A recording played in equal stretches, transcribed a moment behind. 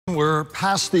We're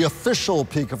past the official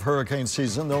peak of hurricane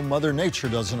season, though Mother Nature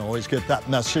doesn't always get that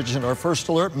message. In our first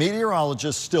alert,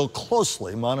 meteorologists still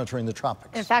closely monitoring the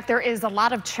tropics. In fact, there is a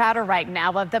lot of chatter right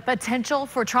now of the potential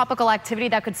for tropical activity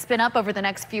that could spin up over the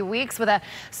next few weeks with a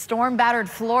storm-battered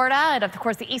Florida and, of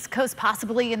course, the East Coast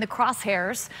possibly in the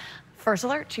crosshairs. First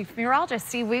alert, Chief Meteorologist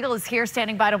Steve Weigel is here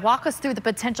standing by to walk us through the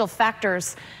potential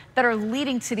factors that are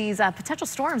leading to these potential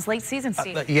storms late season,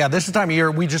 Steve. Yeah, this is the time of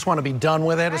year we just want to be done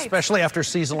with it, Right. especially after a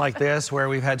season like this where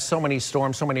we've had so many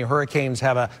storms, so many hurricanes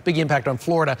have a big impact on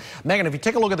Florida. Megan, if you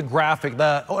take a look at the graphic,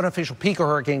 the unofficial peak of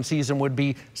hurricane season would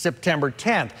be September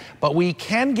 10th. But we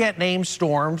can get named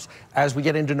storms as we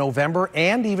get into November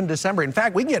and even December. In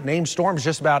fact, we can get named storms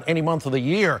just about any month of the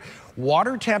year.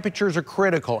 Water temperatures are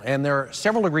critical, and they're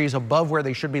several degrees above where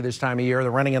they should be this time of year.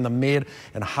 They're running in the mid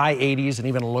and high 80s and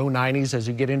even low 90s as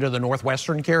you get into the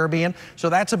northwestern Caribbean. So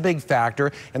that's a big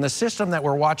factor. And the system that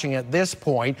we're watching at this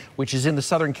point, which is in the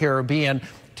southern Caribbean,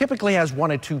 typically has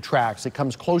one of two tracks. It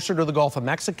comes closer to the Gulf of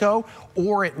Mexico,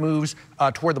 or it moves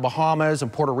toward the Bahamas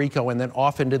and Puerto Rico and then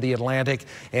off into the Atlantic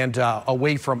and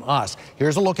away from us.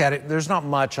 Here's a look at it. There's not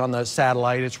much on the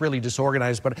satellite. It's really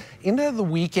disorganized, but into the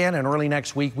weekend and early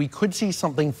next week, we could see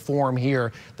something form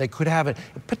here that could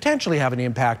potentially have an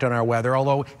impact on our weather,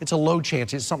 although it's a low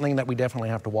chance. It's something that we definitely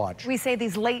have to watch. We say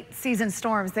these late season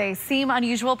storms, they seem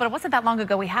unusual, but it wasn't that long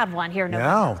ago we had one here in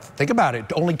November. No, think about it.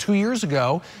 Only 2 years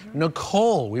ago,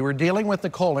 Nicole, we were dealing with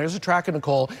Nicole. There's a track of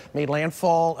Nicole, made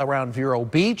landfall around Vero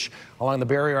Beach along the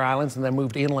Barrier Islands and then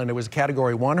moved inland. It was a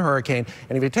Category 1 hurricane.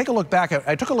 And if you take a look back,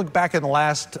 I took a look back in the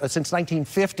last, since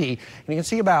 1950, and you can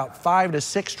see about 5 to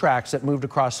 6 tracks that moved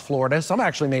across Florida. Some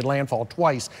actually made landfall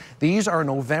twice. These are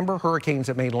November hurricanes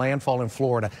that made landfall in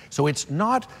Florida. So it's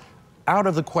not out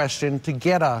of the question to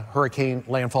get a hurricane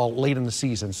landfall late in the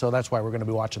season. So that's why we're going to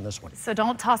be watching this one. So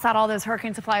don't toss out all those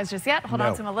hurricane supplies just yet. Hold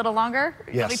on to them a little longer.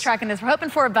 Yes. You'll be tracking this. We're hoping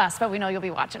for a bust, but we know you'll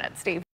be watching it, Steve.